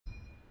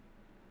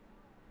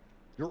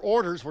Your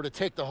orders were to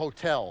take the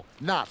hotel,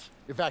 not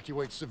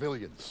evacuate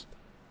civilians.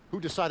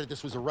 Who decided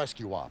this was a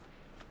rescue op?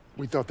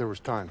 We thought there was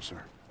time,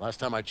 sir. Last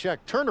time I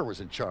checked, Turner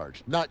was in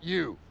charge, not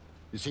you.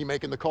 Is he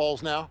making the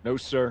calls now? No,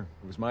 sir.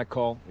 It was my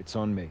call. It's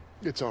on me.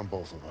 It's on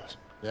both of us.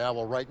 Yeah,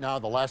 well, right now,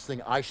 the last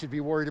thing I should be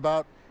worried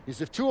about is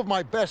if two of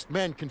my best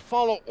men can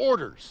follow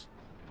orders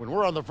when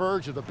we're on the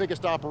verge of the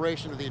biggest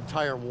operation of the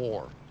entire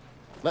war.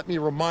 Let me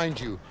remind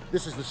you,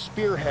 this is the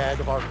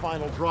spearhead of our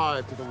final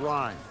drive to the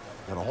Rhine.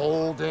 Got a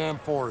whole damn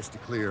forest to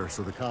clear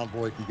so the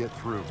convoy can get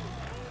through.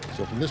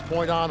 So from this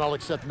point on, I'll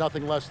accept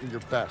nothing less than your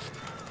best.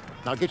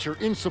 Now get your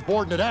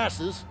insubordinate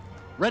asses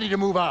ready to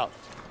move out.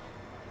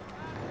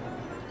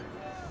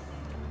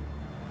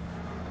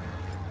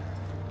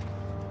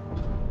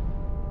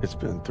 It's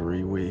been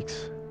 3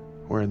 weeks.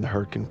 We're in the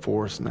Hurtgen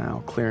Forest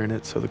now, clearing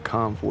it so the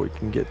convoy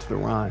can get to the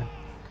Rhine.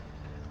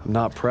 I'm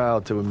not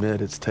proud to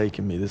admit it's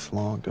taken me this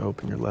long to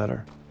open your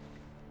letter.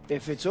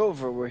 If it's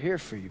over, we're here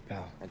for you,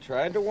 pal. I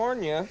tried to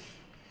warn you.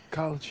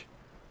 College,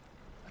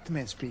 let the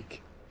man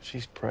speak.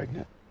 She's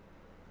pregnant.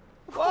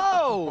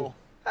 Whoa!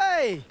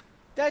 Hey,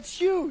 that's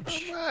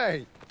huge. All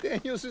right,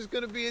 Daniels is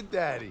gonna be a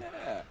daddy.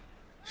 Yeah.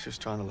 She was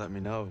trying to let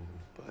me know,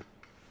 but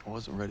I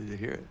wasn't ready to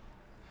hear it.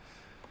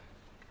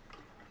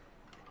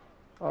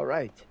 All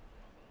right.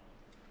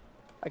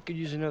 I could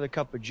use another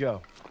cup of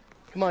joe.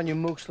 Come on, you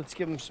mooks, let's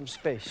give him some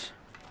space.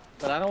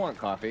 But I don't want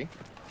coffee.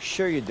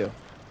 Sure you do.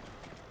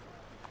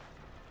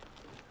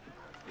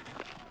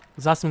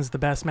 Zussman's the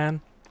best,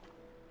 man.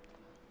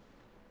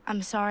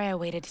 I'm sorry I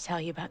waited to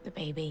tell you about the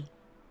baby.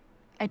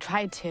 I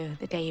tried to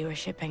the day you were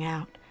shipping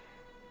out.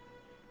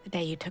 The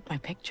day you took my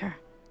picture.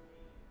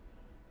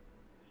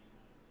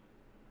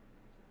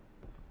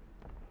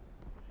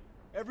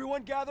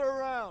 Everyone gather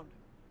around.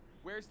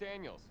 Where's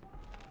Daniels?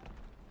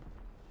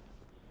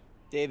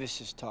 Davis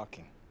is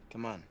talking.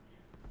 Come on.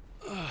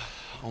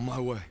 On my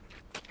way.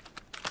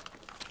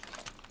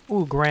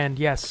 Ooh, grand,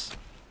 yes.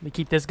 Let me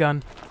keep this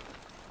gun.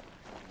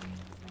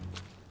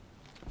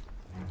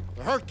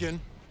 The Hurtgen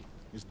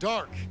is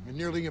dark and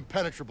nearly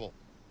impenetrable.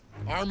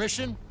 Our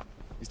mission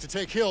is to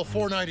take Hill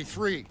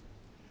 493.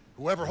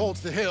 Whoever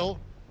holds the hill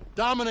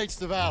dominates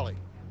the valley.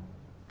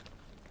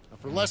 Now,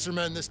 for lesser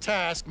men, this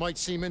task might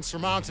seem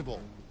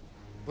insurmountable.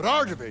 But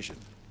our division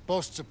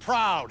boasts a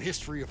proud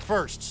history of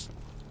firsts.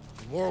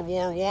 In World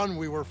War I,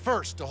 we were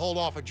first to hold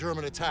off a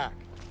German attack.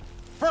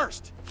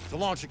 First to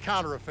launch a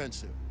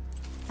counteroffensive.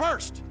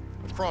 First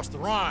across the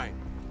Rhine.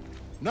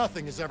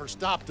 Nothing has ever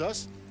stopped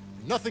us,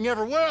 and nothing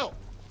ever will.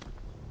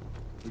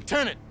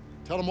 Lieutenant,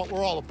 tell them what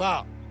we're all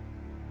about.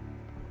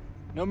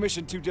 No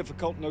mission too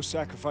difficult, no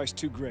sacrifice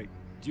too great.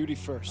 Duty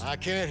first. I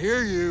can't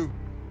hear you.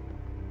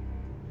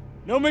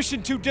 No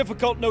mission too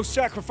difficult, no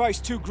sacrifice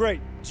too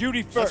great.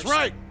 Duty first. That's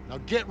right. Now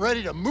get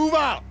ready to move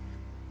out.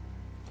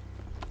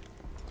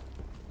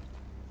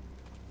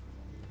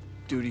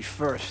 Duty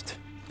first.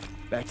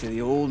 Back to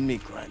the old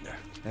meat grinder.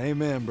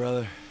 Amen,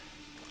 brother.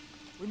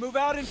 We move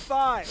out in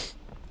 5.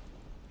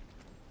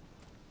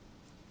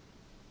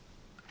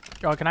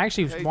 Oh, can I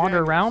actually Hey, wander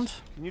Daniels, around?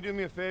 Can you do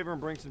me a favor and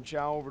bring some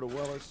chow over to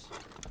Willis?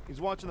 He's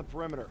watching the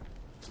perimeter.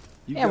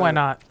 Yeah, why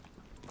not?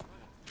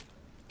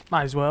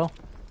 Might as well.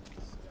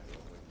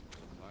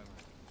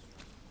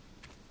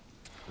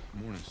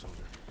 Morning, soldier.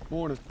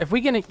 Morning.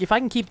 If I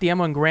can keep the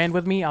M1 Grand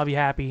with me, I'll be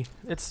happy.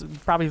 It's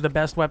probably the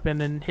best weapon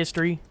in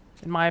history,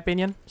 in my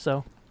opinion.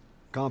 So.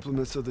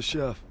 Compliments of the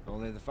chef.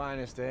 Only the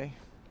finest, eh?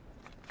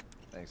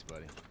 Thanks,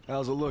 buddy.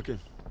 How's it looking?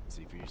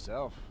 See for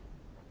yourself.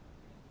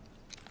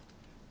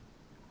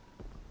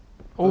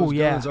 Oh, Those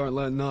yeah. guns aren't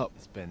letting up.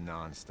 It's been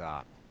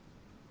non-stop.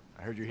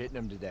 I heard you're hitting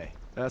them today.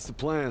 That's the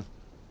plan.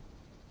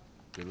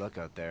 Good luck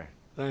out there.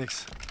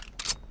 Thanks.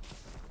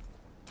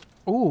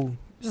 Ooh,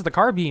 this is the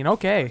carbine.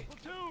 Okay.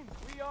 Platoon,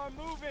 we are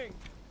moving.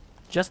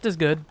 Just as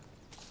good.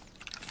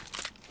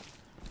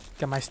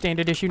 Got my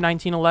standard issue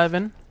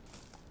 1911.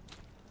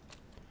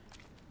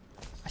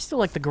 I still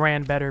like the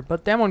Grand better,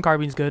 but the M1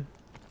 carbine's good.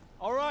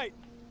 All right.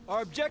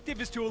 Our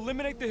objective is to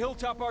eliminate the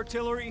hilltop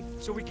artillery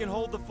so we can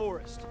hold the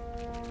forest.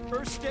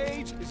 First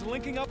stage is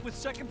linking up with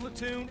 2nd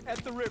Platoon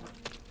at the river.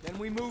 Then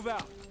we move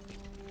out.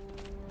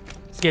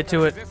 Let's get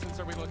to it. Resistance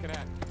are we looking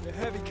at? The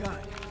heavy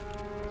kind.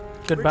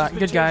 Goodbye, Bridges been good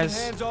changing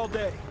guys. hands all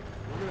day.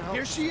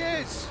 Here she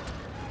is!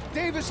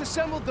 Davis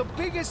assembled the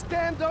biggest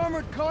damned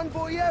armored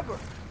convoy ever!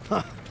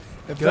 If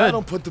Good. that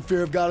don't put the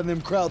fear of God in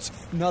them krauts,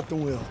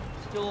 nothing will.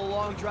 Still a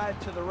long drive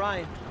to the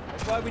Rhine.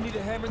 That's why we need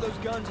to hammer those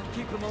guns and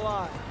keep them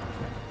alive.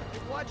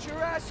 Watch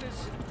your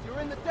asses! You're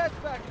in the death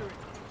factory!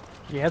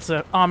 Yeah, it's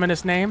an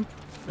ominous name.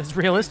 It's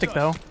realistic,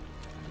 though.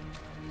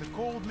 The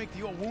cold make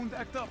the old wound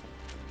act up.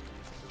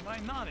 My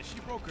Nana, she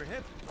broke her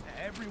hip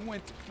every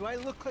winter. Do I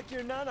look like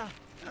your Nana?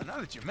 Now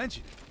that you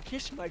mention it,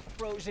 Kiss my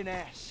frozen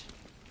ass.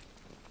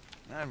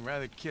 I'd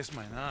rather kiss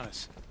my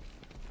Nanas.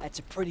 That's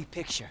a pretty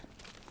picture.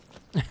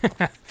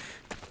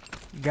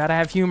 Gotta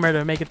have humor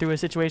to make it through a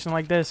situation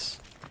like this.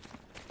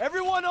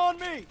 Everyone on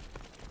me!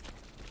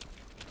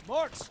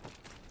 Marks,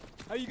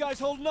 how you guys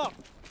holding up?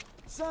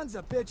 Sons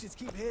of bitches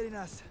keep hitting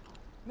us.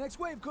 Next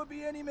wave could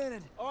be any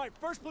minute. All right,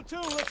 first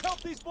platoon, let's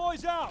help these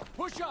boys out.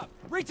 Push up.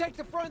 Retake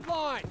the front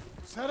line.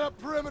 Set up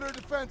perimeter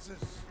defenses.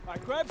 All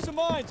right, grab some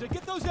mines and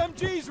get those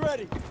MGs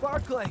ready.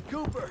 Barclay,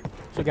 Cooper.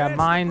 So we got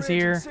mines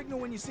here. Signal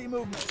when you see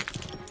movement.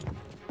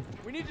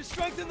 We need to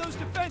strengthen those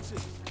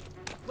defenses.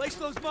 Place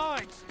those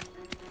mines.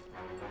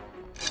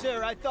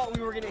 Sir, I thought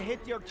we were gonna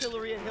hit the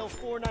artillery at Hill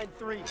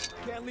 493.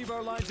 Can't leave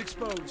our lines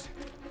exposed.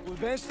 We'll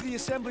advance to the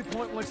assembly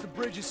point once the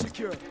bridge is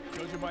secure.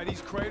 Judging by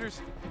these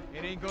craters,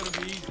 it ain't gonna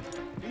be easy.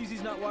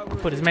 Easy's not why we're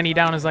Put as many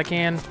down as I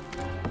can.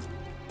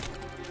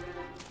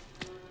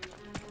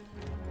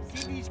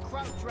 See these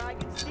kraut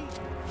dragons deep?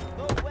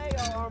 No way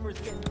our armor's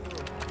getting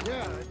through.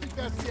 Yeah, I think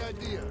that's the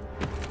idea.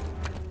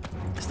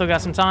 Still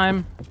got some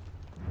time.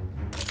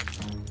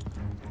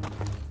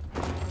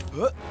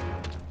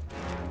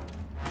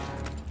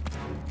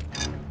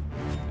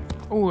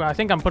 Ooh, I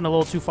think I'm putting a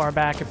little too far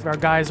back if our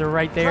guys are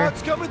right there.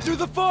 Kraut's coming through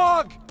the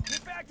fog!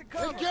 Get back to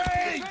cover!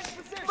 Engage!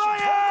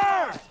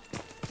 Fire!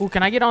 Ooh,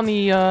 can I get on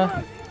the,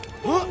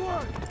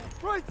 Forward!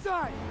 Right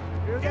side!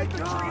 Here they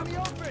come! In the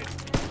open! In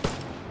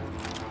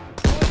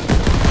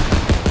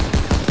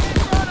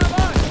front of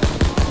us!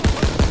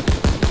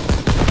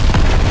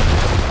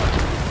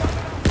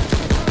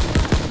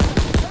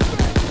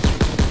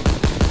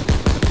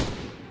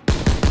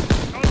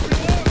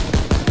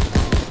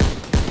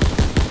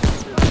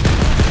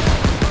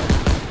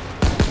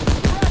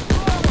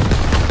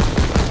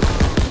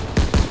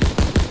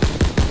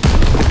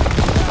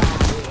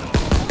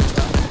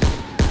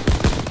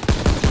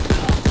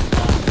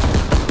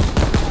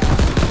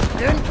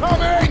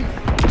 Incoming!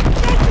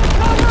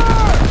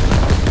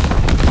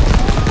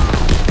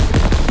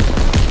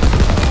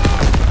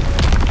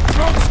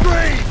 Smoke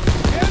screen!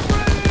 Get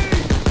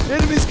ready!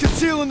 Enemies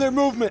concealing their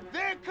movement.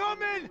 They're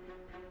coming!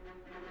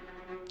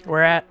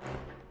 we're at?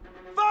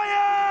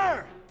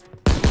 Fire!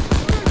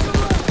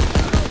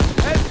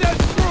 Head that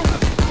through!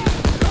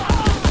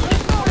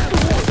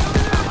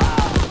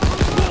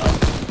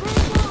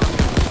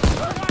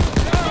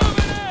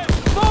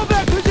 Fall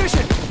back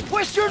position!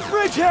 Western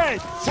bridgehead!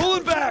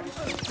 Pulling back!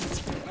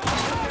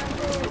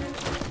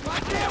 I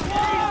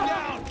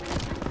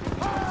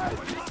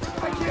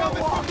can't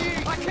walk!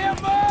 I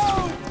can't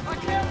move! I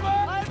can't move!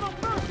 I have a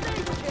first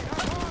aid kit!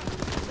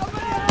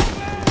 Somebody help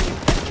me!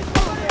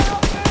 Somebody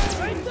help me!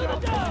 Straight to the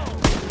dome!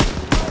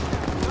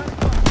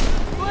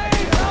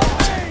 Please help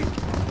me!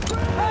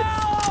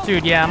 Help!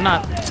 Dude, yeah,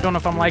 don't know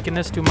if I'm liking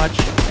this too much.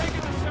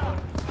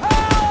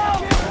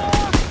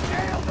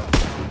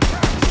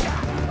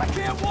 I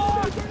can't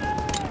walk!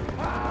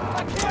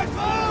 I can't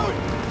move!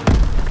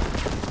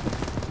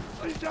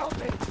 Please help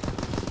me!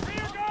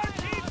 Rear guard,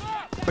 keep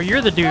up! But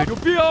you're the dude. You'll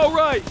be all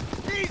right!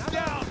 He's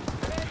down!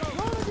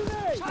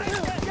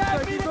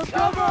 Get me to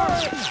cover!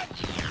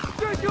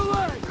 Take your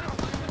leg!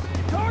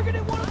 Target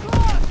at 1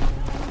 o'clock!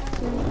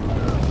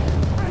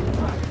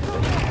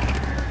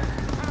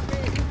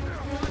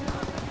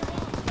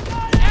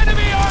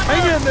 Enemy armor!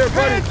 Hang in there,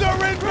 buddy.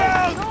 Panzer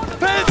inbound!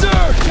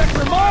 Panzer! Check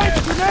for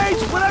mines,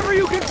 grenades, whatever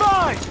you can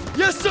find!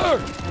 Yes, sir!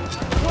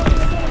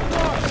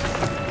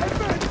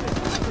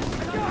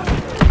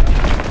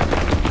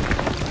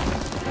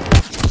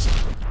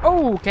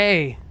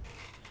 Okay.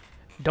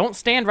 Don't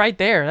stand right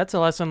there. That's a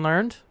lesson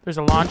learned. There's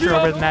a launcher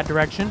over in that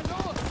direction.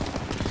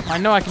 I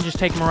know I can just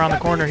take him around the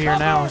corner here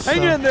now. So.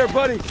 Hang in there,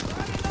 buddy.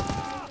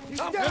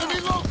 Enemy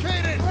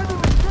located!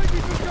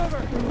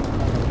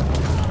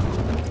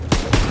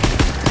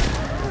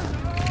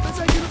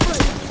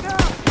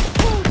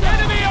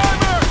 Enemy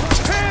armor!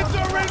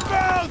 Panzer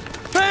inbound!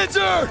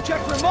 Panzer!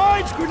 Check for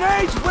mines,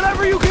 grenades,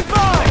 whatever you can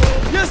find!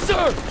 Yes,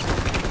 sir!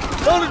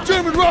 On a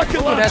German rocket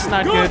Oh, launcher! that's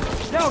not good.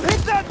 Now hit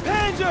that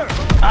panzer!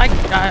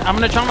 I'm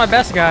gonna try my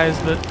best, guys,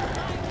 but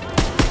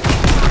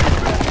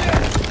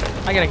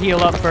I gotta heal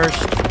up first.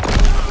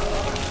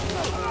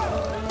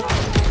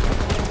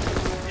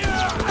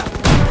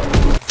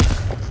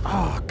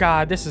 Oh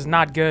God, this is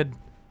not good.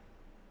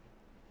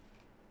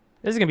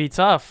 This is gonna be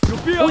tough.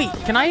 Wait,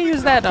 can I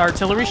use that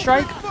artillery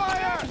strike?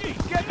 Fire!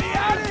 Get me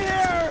out of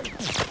here!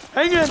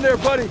 Hang in there,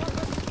 buddy.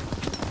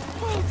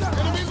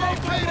 Enemy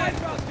located! I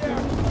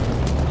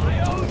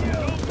owe you!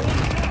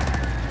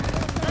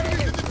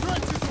 Enemies in the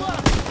trenches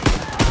left!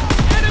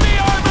 Enemy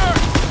armor!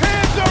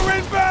 Panzer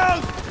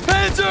inbound!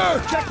 Panzer!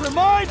 Check for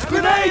mines,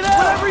 grenades,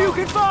 whatever you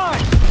can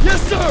find!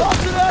 Yes, sir!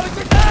 Toss it out a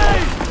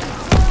grenade!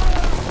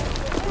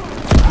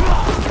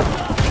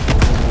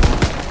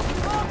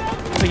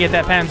 Let me get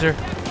that Panzer.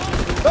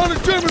 On a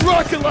German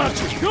rocket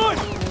launcher! Good!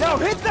 Now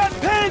hit that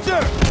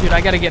panzer! Dude, I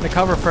gotta get in the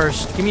cover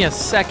first. Give me a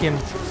second.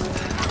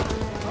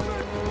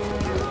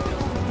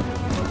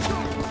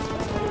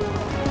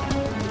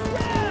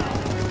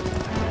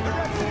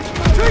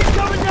 Tree's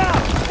coming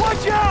down!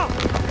 Watch out!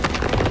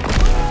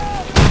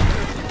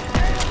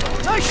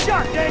 Nice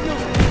shot, Daniels!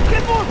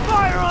 Get more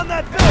fire on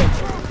that thing!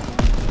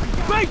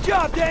 Great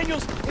job,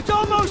 Daniels! It's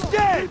almost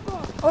dead!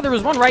 Oh, there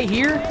was one right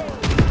here.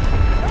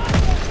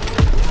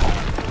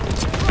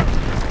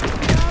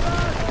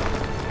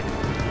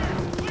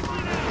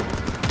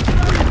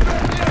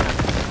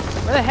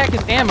 Where the heck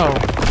is ammo?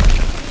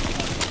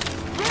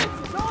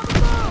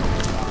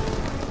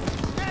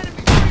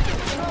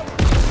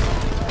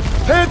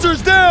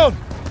 Panzer's down!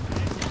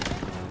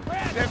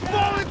 They're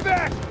falling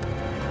back!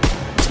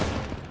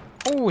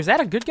 Oh, is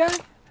that a good guy?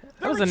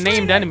 That was a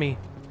named enemy.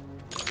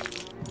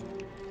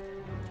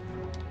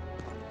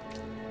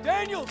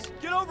 Daniels,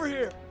 get over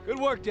here! Good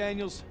work,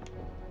 Daniels.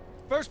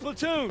 First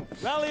platoon,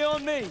 rally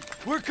on me.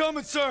 We're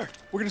coming, sir.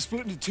 We're gonna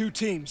split into 2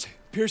 teams.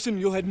 Pearson,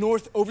 you'll head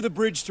north over the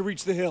bridge to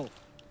reach the hill.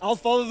 I'll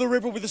follow the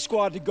river with a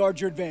squad to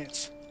guard your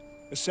advance.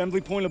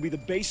 Assembly point will be the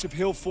base of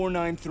Hill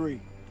 493.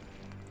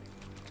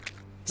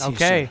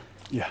 Okay.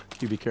 Yeah,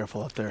 you be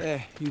careful out there.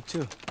 Eh, you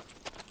too.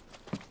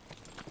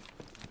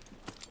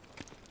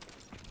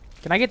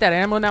 Can I get that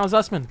ammo now,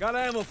 Zussman? Got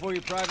ammo for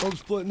you, Private. Hope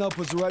splitting up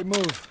was the right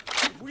move.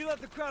 If we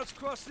let the Krauts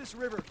cross this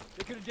river,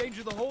 they could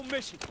endanger the whole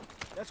mission.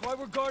 That's why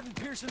we're guarding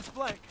Pearson's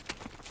flank.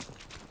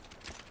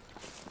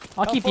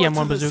 I'll keep the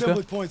M1 bazooka.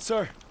 Assembly point,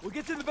 sir. We'll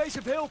get to the base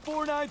of Hill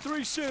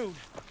 493 soon.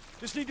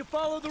 Just need to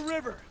follow the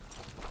river.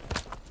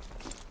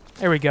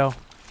 There we go.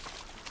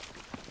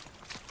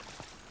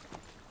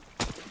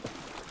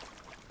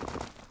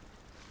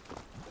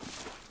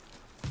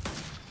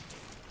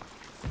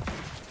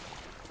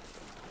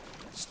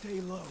 Stay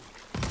low.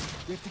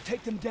 We have to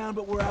take them down,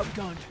 but we're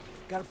outgunned.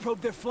 Gotta probe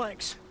their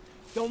flanks.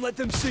 Don't let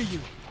them see you.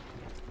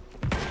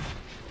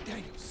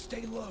 Daniel,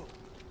 stay low.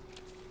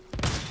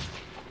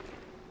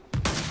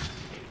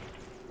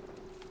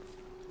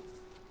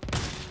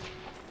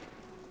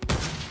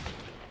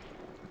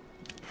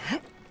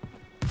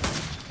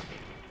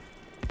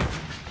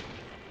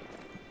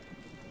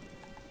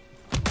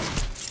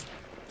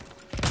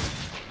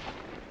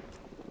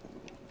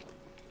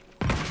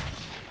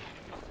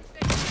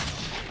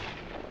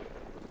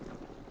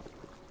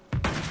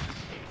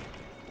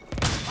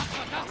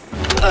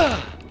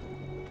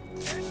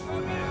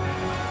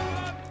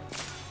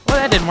 Well,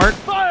 that didn't work.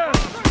 Fire!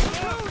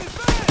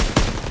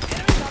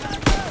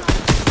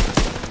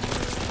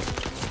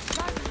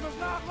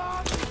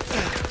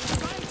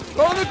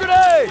 Throw the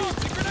grenade!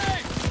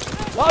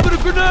 Lob it a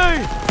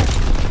grenade!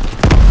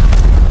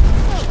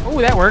 Oh,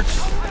 that works.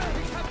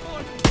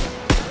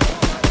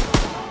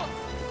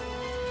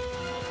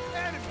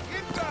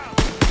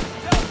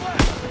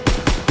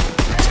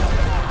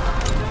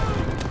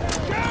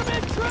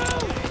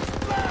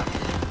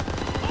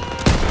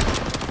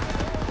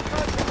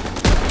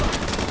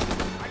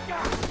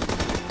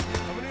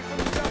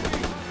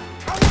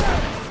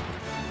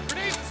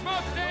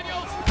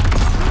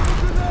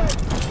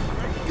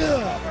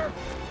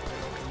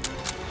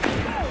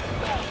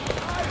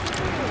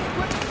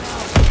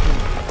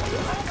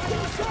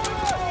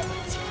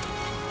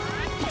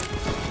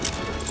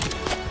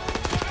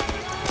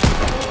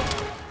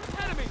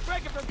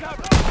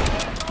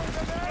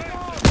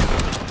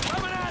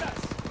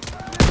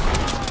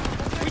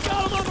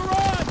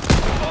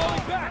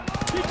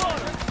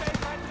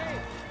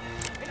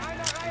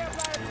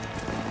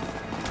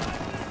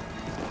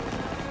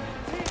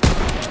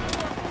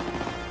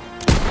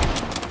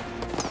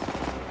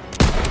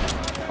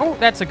 Oh,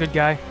 that's a good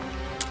guy.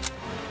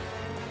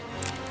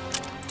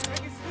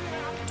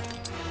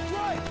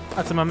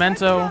 That's a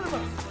memento.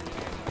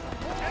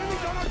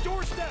 Enemies on our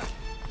doorstep!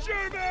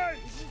 German!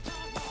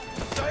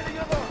 Sighting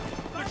of a...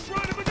 They're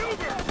trying to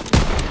maneuver!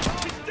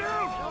 He's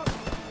down!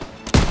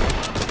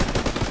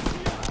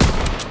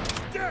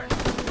 Dirt!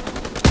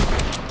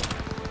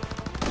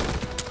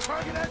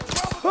 Target at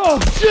trouble! Oh,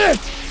 shit!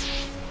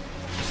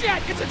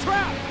 Shit, it's a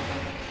trap!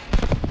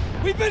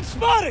 We've been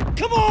spotted!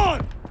 Come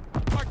on!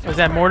 Was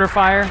that mortar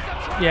fire?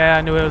 Yeah,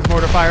 I knew it was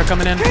mortar fire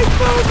coming in. Keep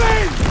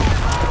moving!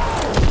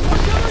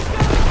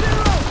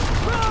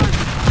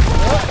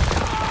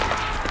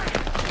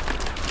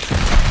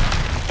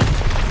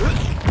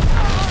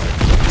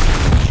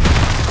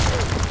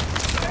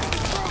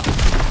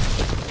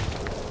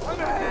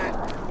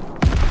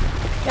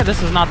 Yeah,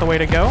 this is not the way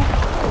to go.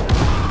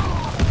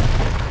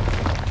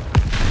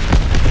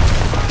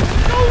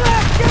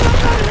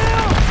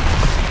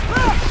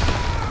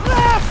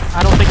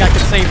 I don't think I can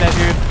save that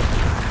dude.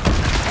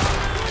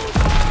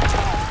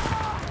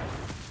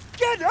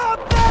 Get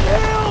up that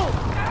hill!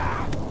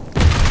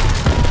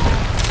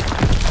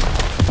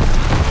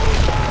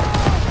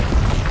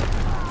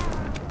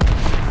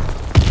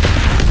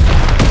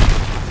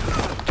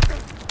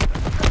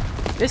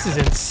 This is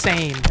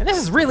insane. And this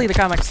is really the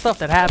kind of stuff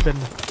that happened.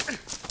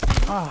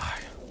 Ah.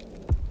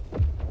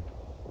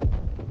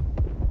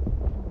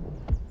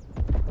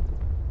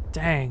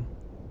 Dang.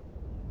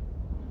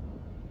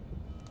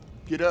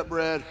 Get up,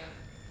 Brad.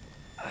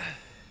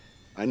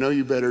 I know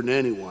you better than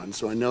anyone,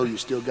 so I know you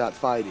still got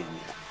fight in you.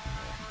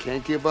 You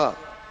can't give up.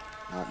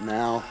 Not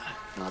now,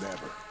 not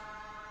ever.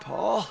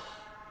 Paul?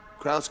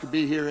 Krauts could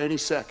be here any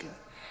second.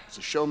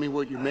 So show me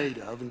what you're made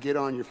of and get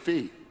on your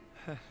feet.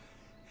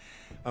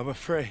 I'm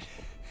afraid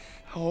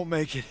I won't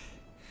make it.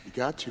 You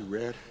got to,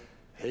 Red.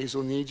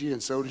 Hazel needs you,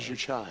 and so does your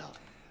child.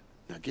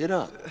 Now get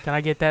up. Can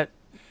I get that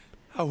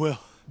I will.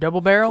 double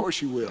Of barrel?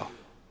 course you will,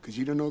 because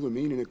you don't know the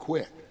meaning of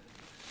quit.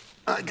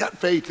 I got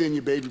faith in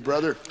you, baby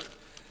brother.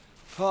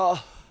 Paul.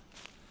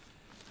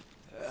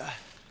 Let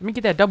me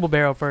get that double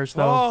barrel first,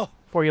 though, Oh.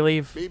 before you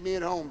leave. Meet me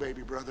at home,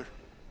 baby brother.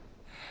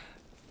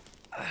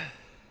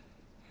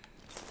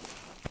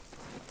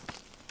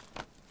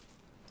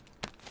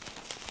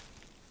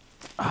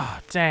 Oh,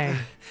 dang.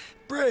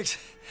 Briggs!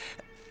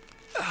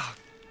 Oh,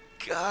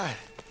 God.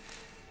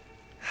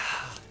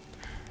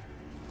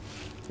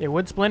 Yeah,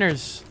 wood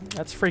splinters.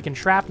 That's freaking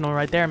shrapnel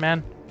right there,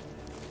 man.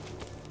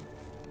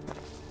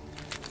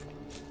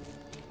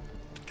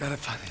 Gotta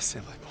find the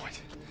assembly point.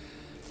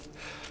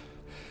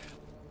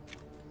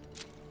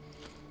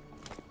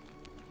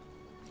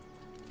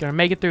 Gonna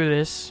make it through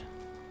this.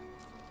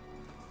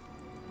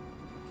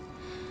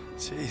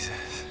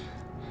 Jesus.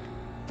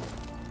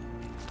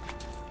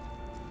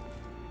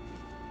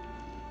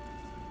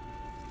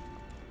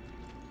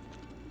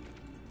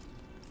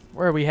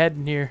 Where are we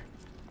heading here?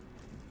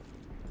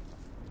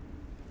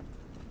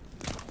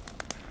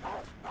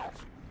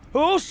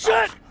 Oh,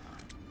 shit!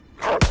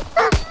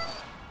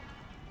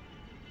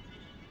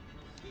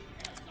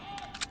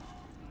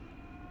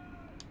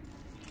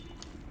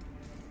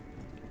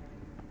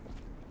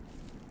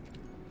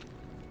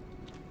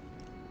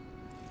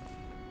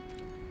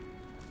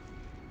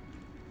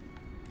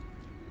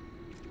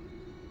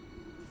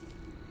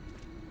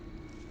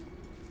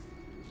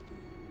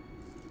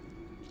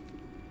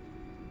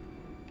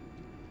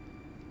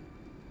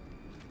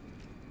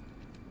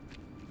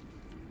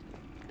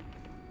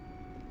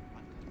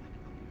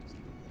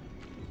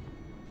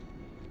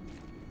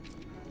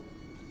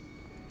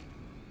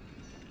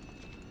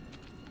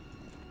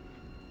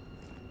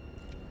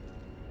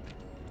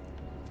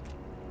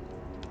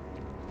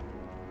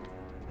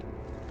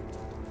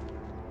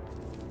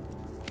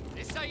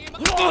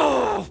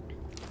 Oh!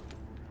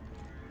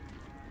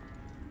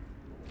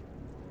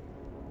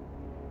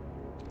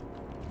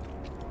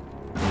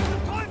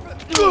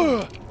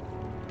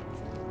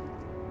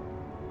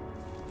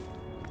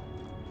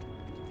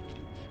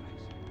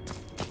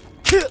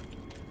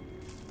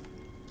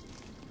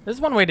 This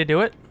is one way to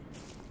do it.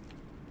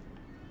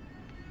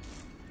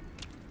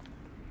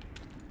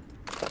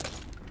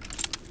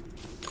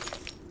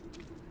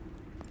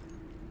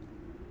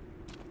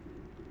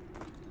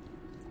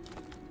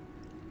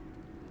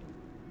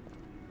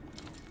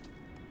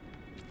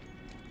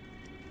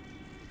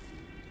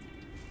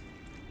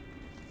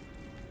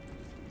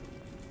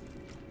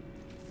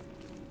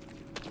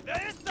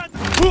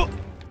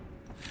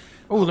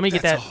 Oh, let me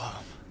get that.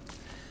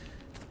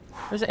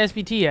 Where's the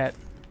SVT at?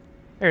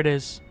 There it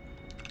is.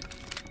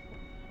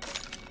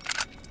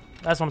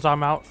 That's what I'm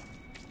talking about.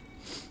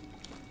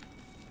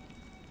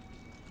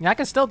 Yeah, I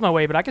can stealth my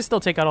way, but I can still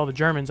take out all the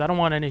Germans. I don't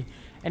want any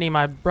of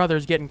my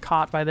brothers getting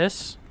caught by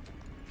this.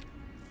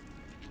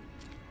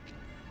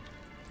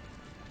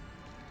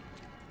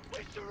 We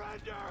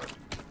surrender!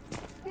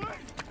 Wait!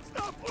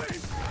 Stop,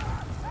 please!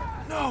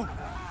 No!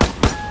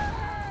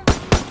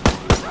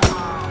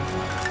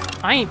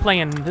 I ain't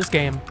playing this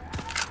game.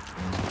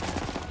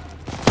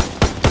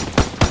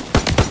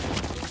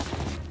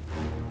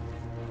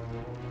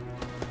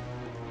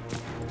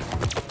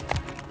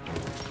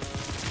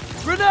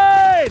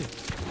 Grenade!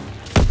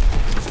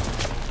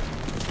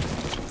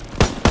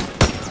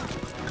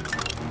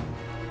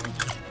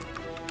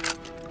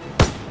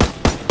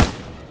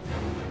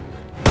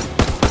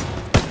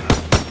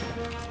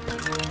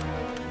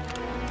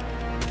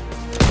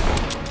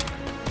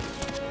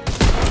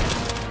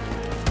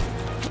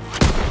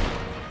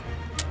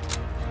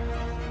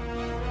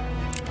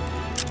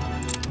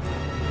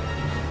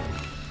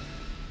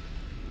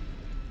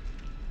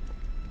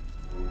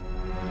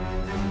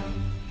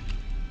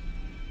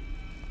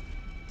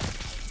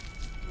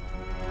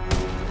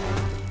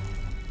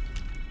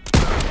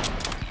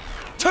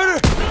 Turner!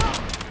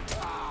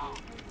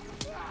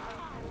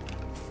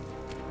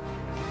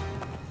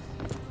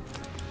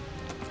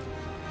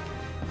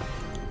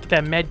 Get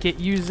that med kit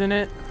using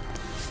it.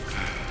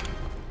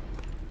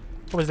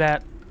 What was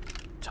that?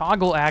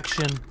 Toggle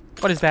action.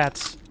 What is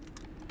that?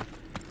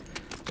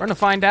 We're gonna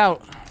find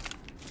out.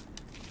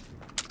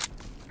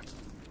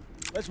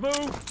 Let's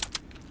move.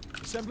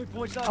 Assembly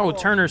point's not Oh, far.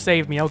 Turner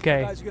saved me.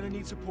 Okay. You guys are gonna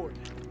need support.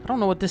 I don't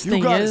know what this You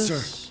thing got it, is,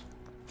 sir.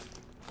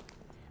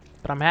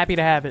 but I'm happy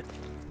to have it.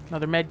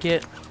 Another med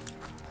kit.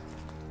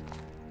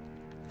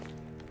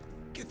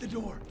 Get the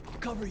door. I'll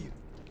cover you.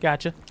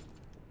 Gotcha.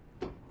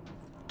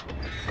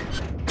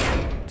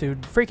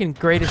 Dude, freaking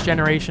greatest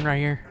generation right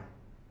here.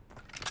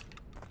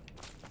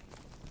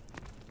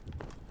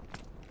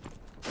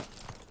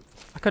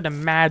 I couldn't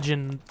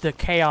imagine the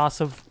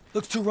chaos of...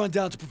 Looks too run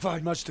down to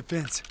provide much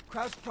defense.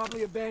 Kraut's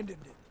probably abandoned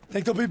it.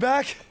 Think they'll be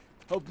back?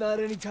 Hope not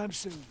anytime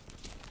soon.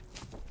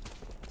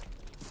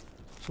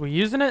 So we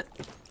using it?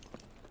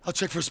 I'll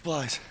check for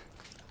supplies.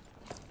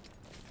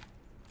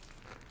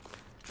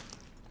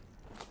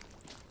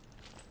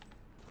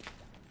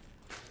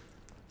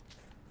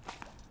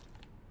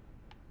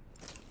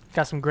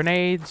 Got some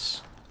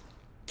grenades.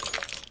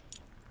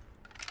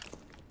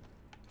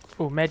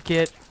 Oh, med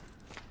kit.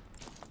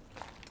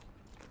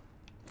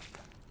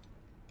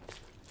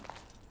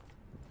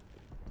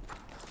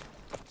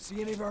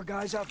 See any of our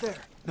guys out there?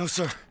 No,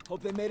 sir.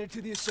 Hope they made it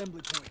to the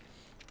assembly point.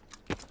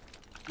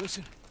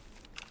 Listen.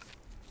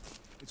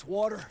 It's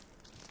water.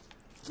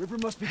 River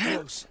must be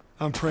close.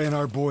 I'm praying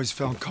our boys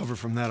found cover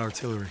from that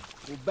artillery.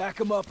 We'll back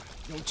them up.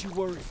 Don't you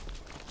worry.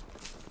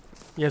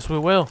 Yes, we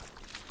will.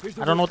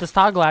 I don't know what this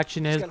toggle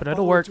action is, but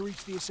it'll work. To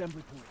reach the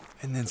assembly point.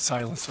 And then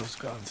silence those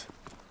guns.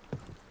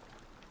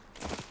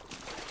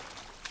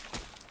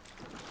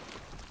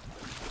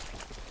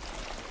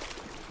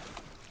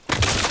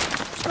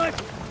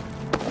 Sniper!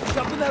 He's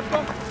up in that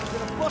bunker. We're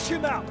gonna flush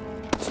him out.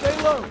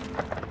 Stay low.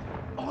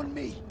 On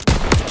me.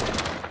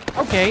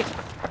 Okay.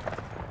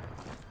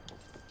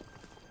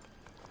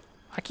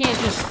 I can't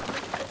just...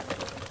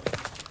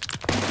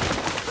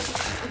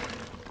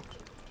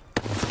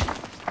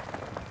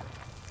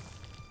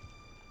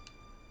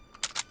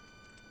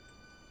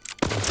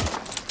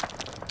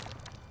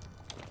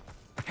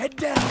 Head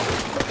down.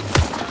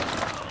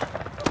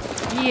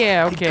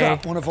 Yeah, He okay.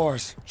 got one of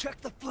ours.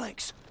 Check the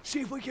flanks. See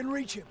if we can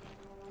reach him.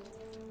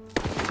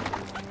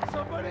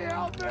 Somebody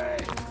help me!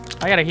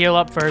 I gotta heal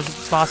up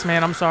first, boss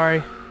man. I'm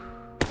sorry.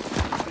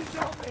 Please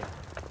help me.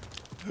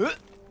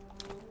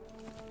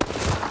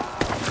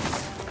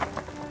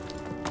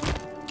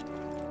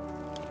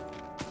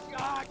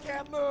 I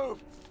can't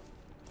move.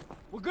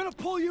 We're gonna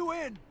pull you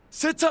in.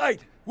 Sit tight.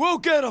 We'll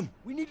get him.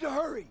 We need to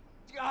hurry.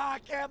 I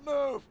can't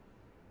move.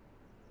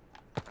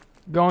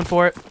 Going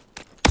for it.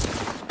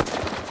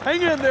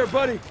 Hang in there,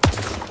 buddy.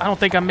 I don't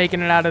think I'm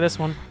making it out of this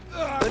one.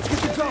 Let's get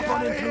the top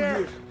on in through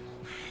here.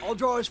 I'll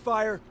draw his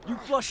fire. You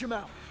flush him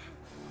out.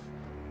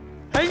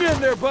 Hang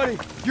in there, buddy.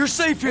 You're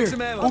safe here.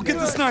 We'll get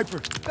the sniper.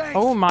 Thanks.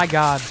 Oh my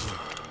god.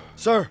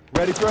 Sir,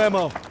 ready for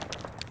ammo.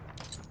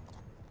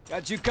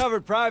 Got you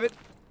covered, Private.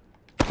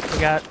 We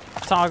got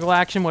toggle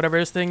action, whatever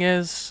this thing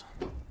is.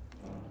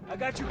 I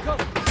got you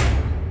covered.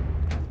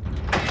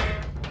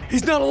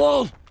 He's not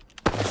alone.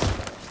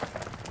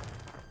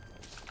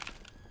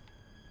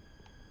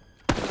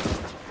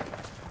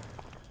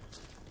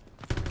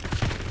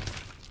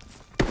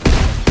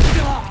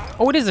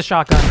 Oh, it is a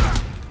shotgun.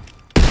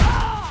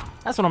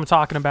 That's what I'm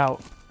talking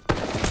about.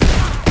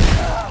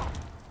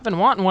 I've been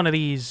wanting one of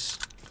these.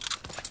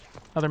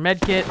 Another med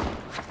kit.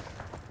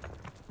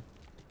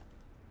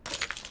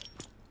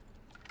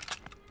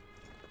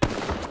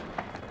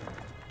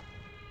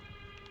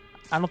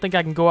 I don't think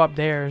I can go up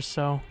there,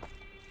 so...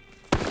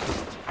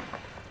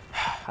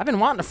 I've been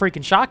wanting a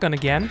freaking shotgun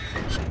again.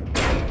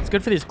 It's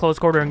good for these close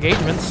quarter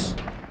engagements.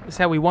 This is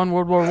how we won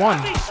World War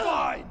I.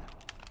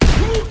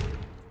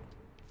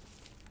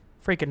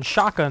 Freaking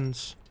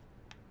shotguns.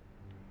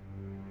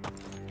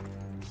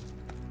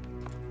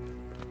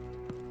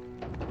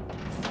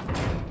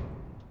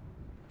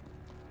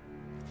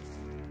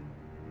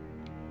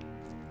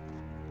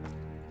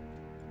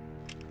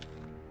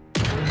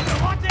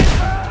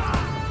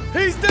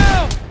 He's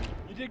down!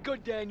 You did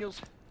good,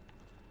 Daniels.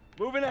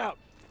 Moving out.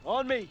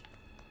 On me.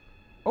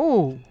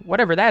 Oh,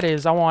 whatever that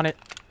is, I want it.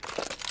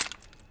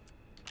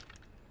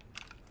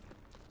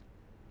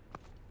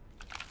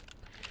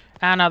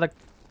 Ah, now the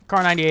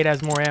Car 98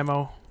 has more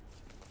ammo.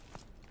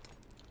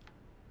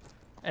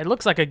 It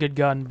looks like a good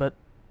gun, but...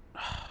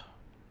 I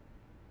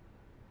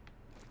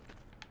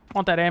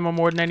want that ammo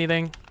more than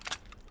anything.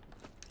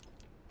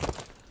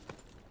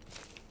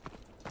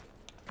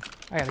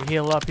 I gotta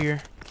heal up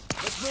here.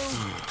 Let's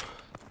move.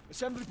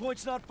 Assembly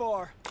point's not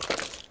far.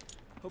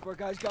 Hope our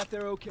guys got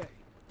there okay.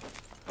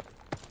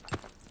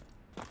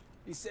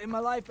 You saved my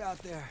life out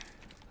there.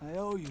 I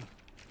owe you.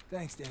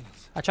 Thanks,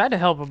 Daniels. I tried to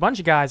help a bunch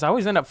of guys. I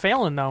always end up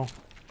failing, though.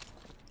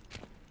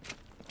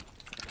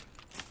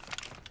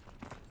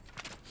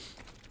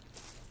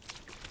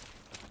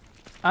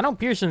 I know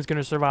Pearson's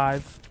gonna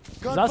survive.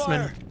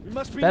 Zussman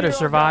better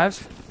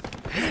survive.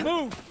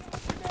 Move!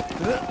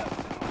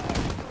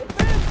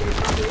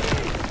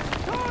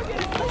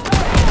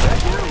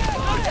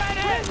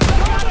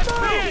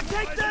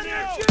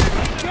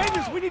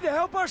 Daniels, we need to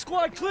help our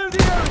squad clear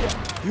the area!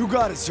 You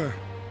got it, sir.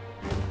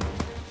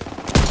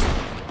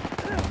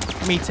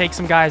 Let me take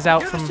some guys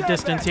out from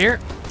distance here.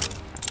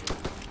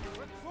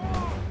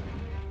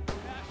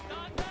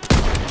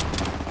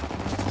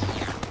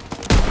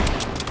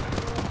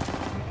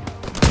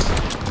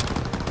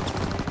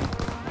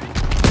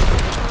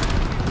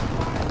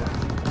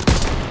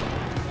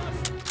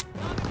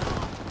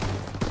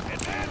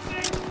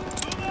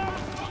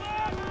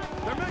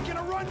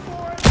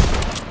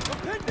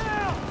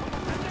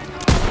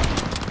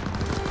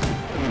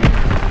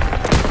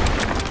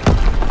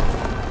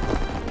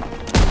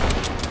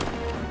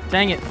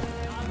 Dang it.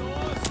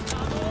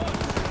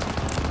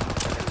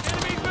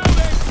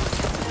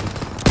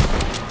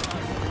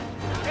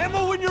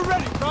 Ammo when you're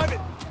ready, Private.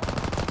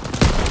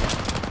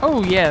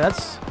 Oh, yeah,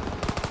 that's...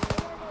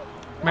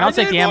 I mean, I'll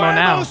take the ammo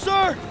now.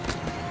 Sir.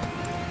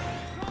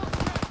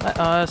 Let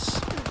us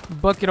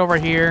book it over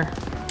here.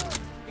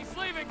 He's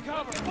leaving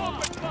cover.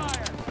 Open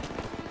fire.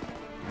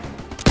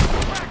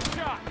 Crack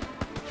shot.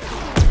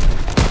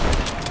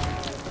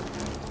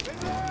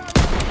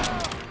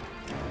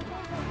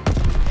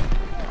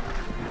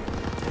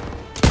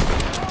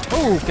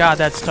 Oh, God,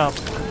 that's tough.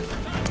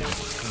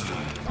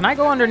 Can I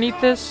go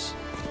underneath this?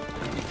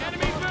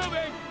 Enemy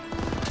moving.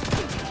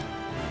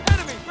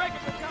 Enemy breaking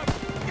for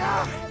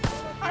cover.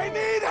 I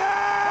need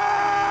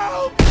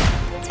help!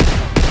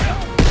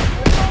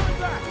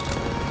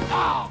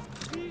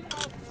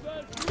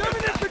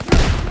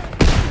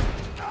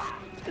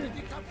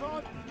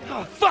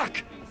 Oh,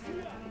 fuck!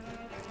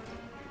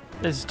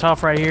 This is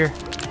tough right here.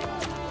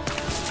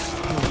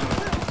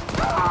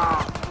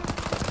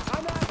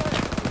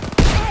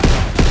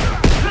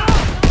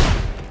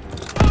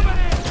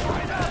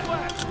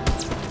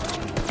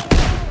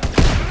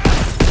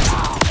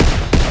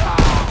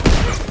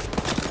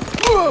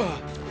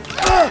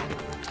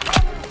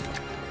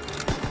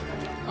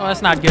 Oh,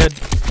 that's not good.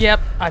 Yep,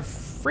 I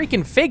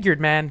freaking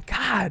figured, man.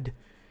 God.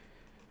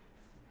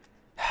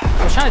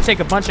 I was trying to take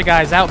a bunch of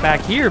guys out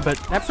back here, but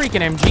that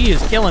freaking MG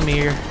is killing me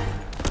here.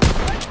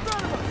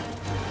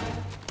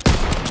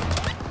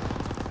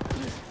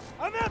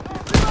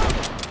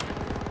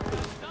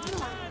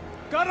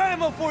 Got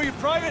ammo for you,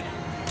 Private.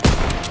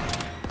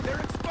 They're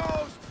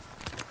exposed.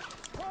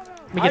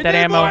 Let me get that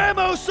ammo. More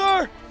ammo,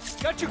 sir.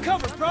 Got you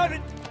covered,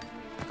 Private.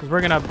 Because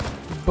we're going to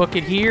book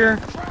it here.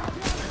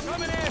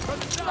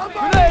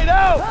 Grenade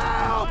out!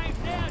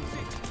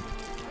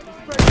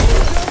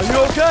 Are you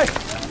okay?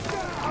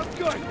 I'm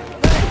good.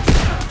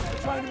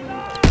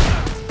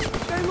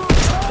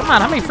 Come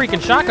on, how many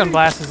freaking shotgun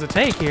blasts does it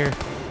take here?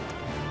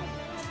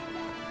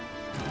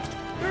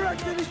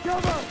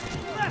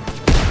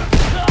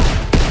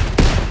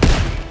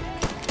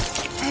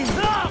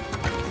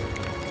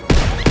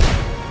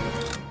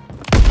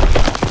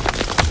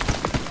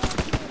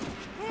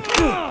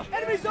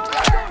 Enemies on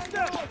our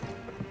doorstep.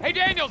 Hey,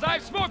 Daniels, I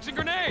have smokes and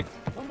grenades.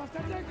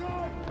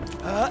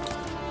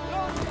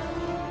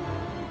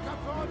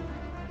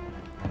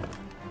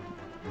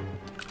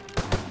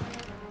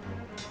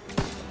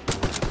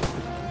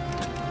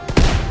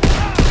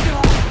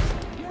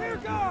 Rear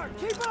guard,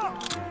 keep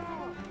up.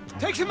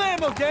 Take some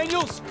ammo,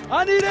 Daniels.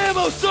 I need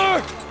ammo,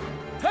 sir!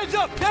 Heads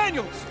up,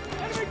 Daniels.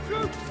 Enemy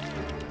troops.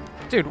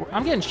 Dude,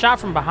 I'm getting shot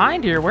from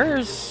behind here.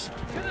 Where's... To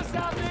the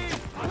southeast.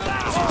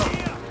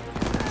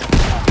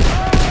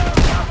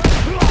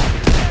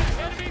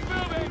 Enemies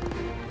moving.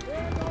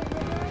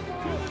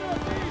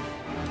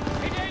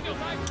 Hey, Daniels,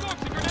 I have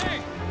smokes and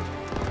grenades.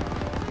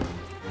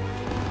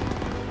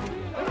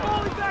 They're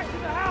falling back to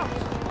the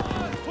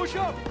house. Push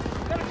up.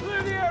 Gotta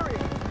clear the area.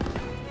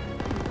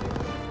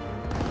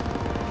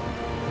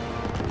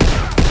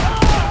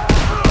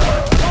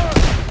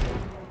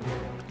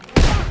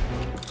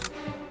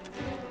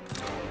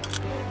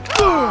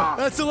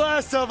 That's the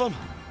last of them.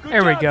 Good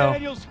There we job, go.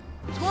 Daniels.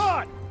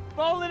 Squad,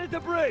 fall in at the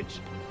bridge.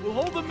 We'll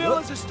hold the mill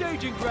as a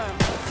staging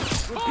ground.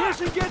 When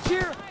Pearson gets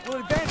here, we'll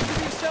advance to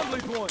the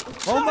assembly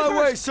point. On my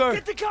way, sir.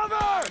 Get to cover!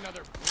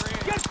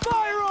 Get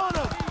fire on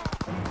them!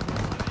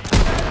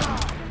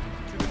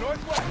 To the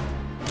northwest.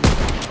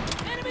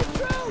 Enemy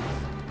troops!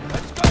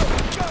 Let's go,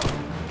 let's go!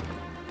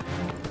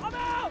 I'm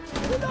out!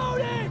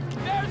 Reloading!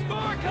 There's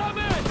more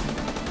coming!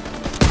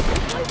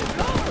 Play the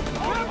cover!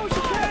 Grab what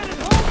you can and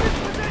hold this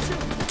position!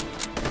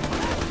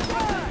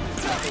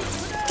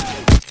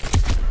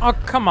 Oh,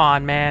 come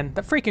on, man.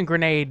 The freaking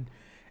grenade.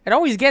 It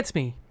always gets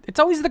me. It's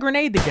always the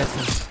grenade that gets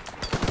me.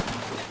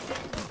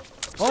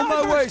 On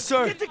my way,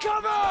 sir. Get to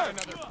cover!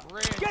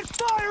 Get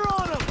fire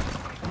on them!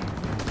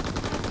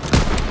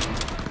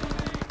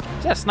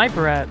 Where's that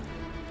sniper at? To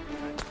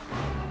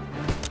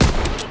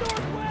the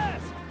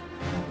northwest!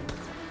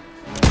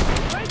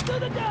 Right to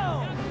the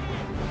dome!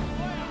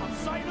 I'm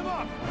sighting them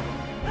up!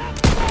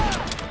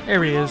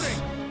 There he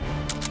is.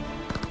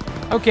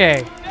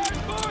 Okay.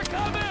 There's more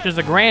coming! There's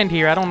a grand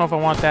here. I don't know if I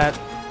want that.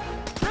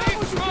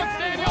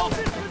 Hold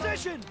this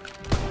position!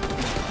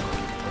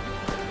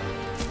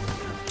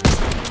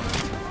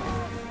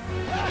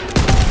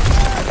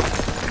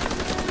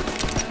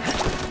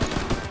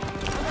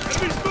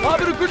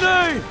 Lob it a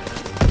grenade!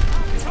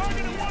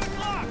 Target at 1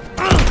 o'clock!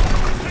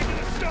 Taking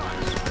a start!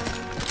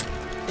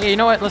 Yeah, you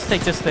know what? Let's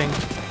take this thing.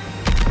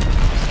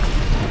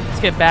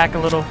 Let's get back a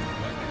little.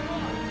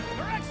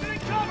 They're exiting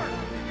cover!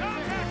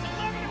 Contact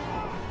 11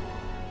 o'clock!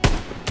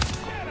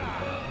 Get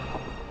out!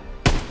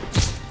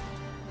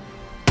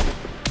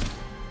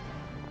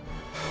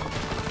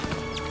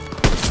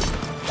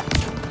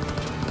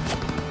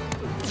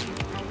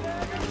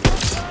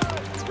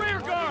 Rear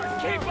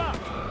guard, keep up!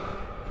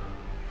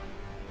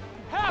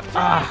 Half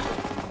time!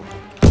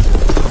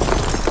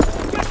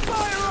 Get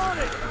fire on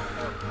it!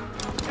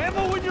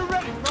 Ammo when you're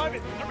ready,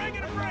 Private! They're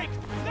making a break!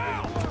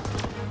 Now!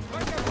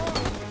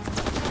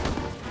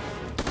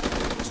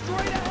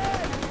 Straight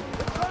ahead!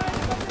 They're trying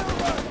to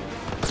maneuver!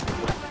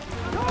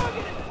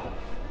 Target it!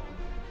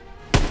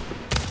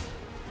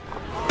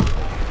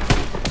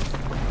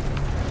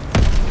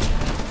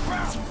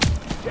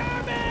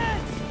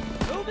 Germans!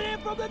 Moving in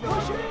from the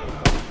north!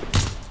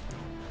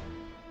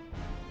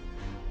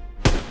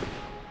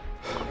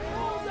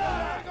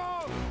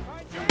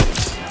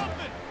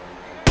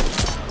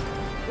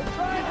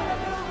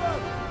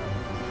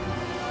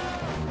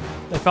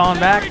 They're falling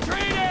back.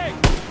 Retreating!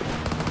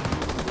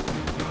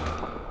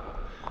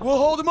 We'll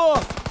hold them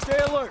off. Stay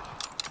alert.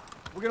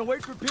 We're gonna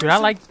wait for Pearson. Dude, I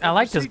like and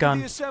this proceed to gun.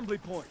 The assembly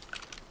point.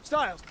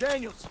 Styles,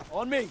 Daniels,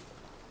 on me.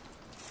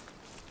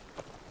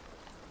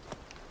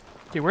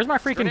 Dude, where's my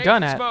freaking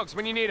gun at? Smokes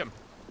when you need them.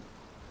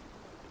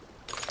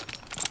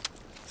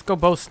 Let's go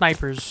both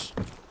snipers.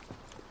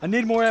 I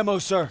need more ammo,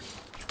 sir.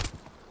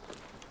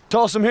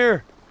 Toss them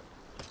here.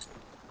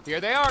 Here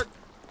they are.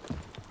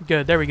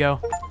 Good, there we go.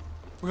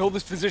 We hold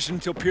this position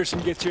until Pearson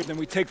gets here, then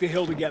we take the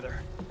hill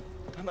together.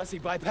 Unless he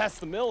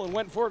bypassed the mill and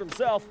went for it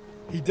himself.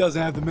 He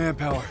doesn't have the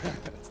manpower.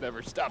 It's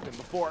never stopped him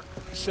before.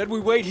 Said we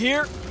wait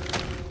here,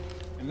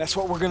 and that's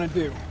what we're gonna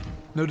do.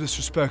 No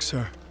disrespect,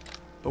 sir.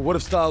 But what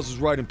if Styles was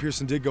right and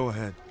Pearson did go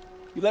ahead?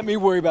 You let me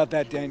worry about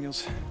that,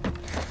 Daniels.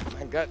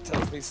 My gut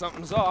tells me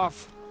something's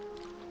off.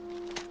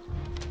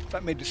 If I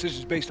made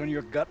decisions based on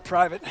your gut,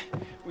 Private,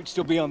 we'd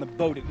still be on the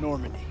boat at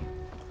Normandy.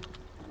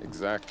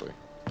 Exactly.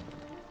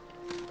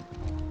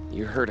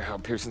 You heard how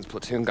Pearson's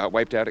platoon got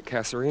wiped out at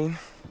Kasserine?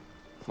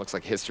 Looks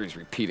like history's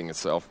repeating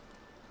itself.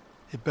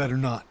 It better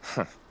not.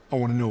 I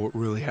want to know what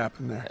really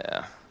happened there.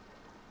 Yeah.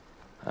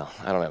 Well,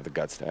 I don't have the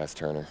guts to ask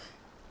Turner.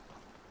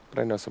 But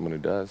I know someone who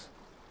does.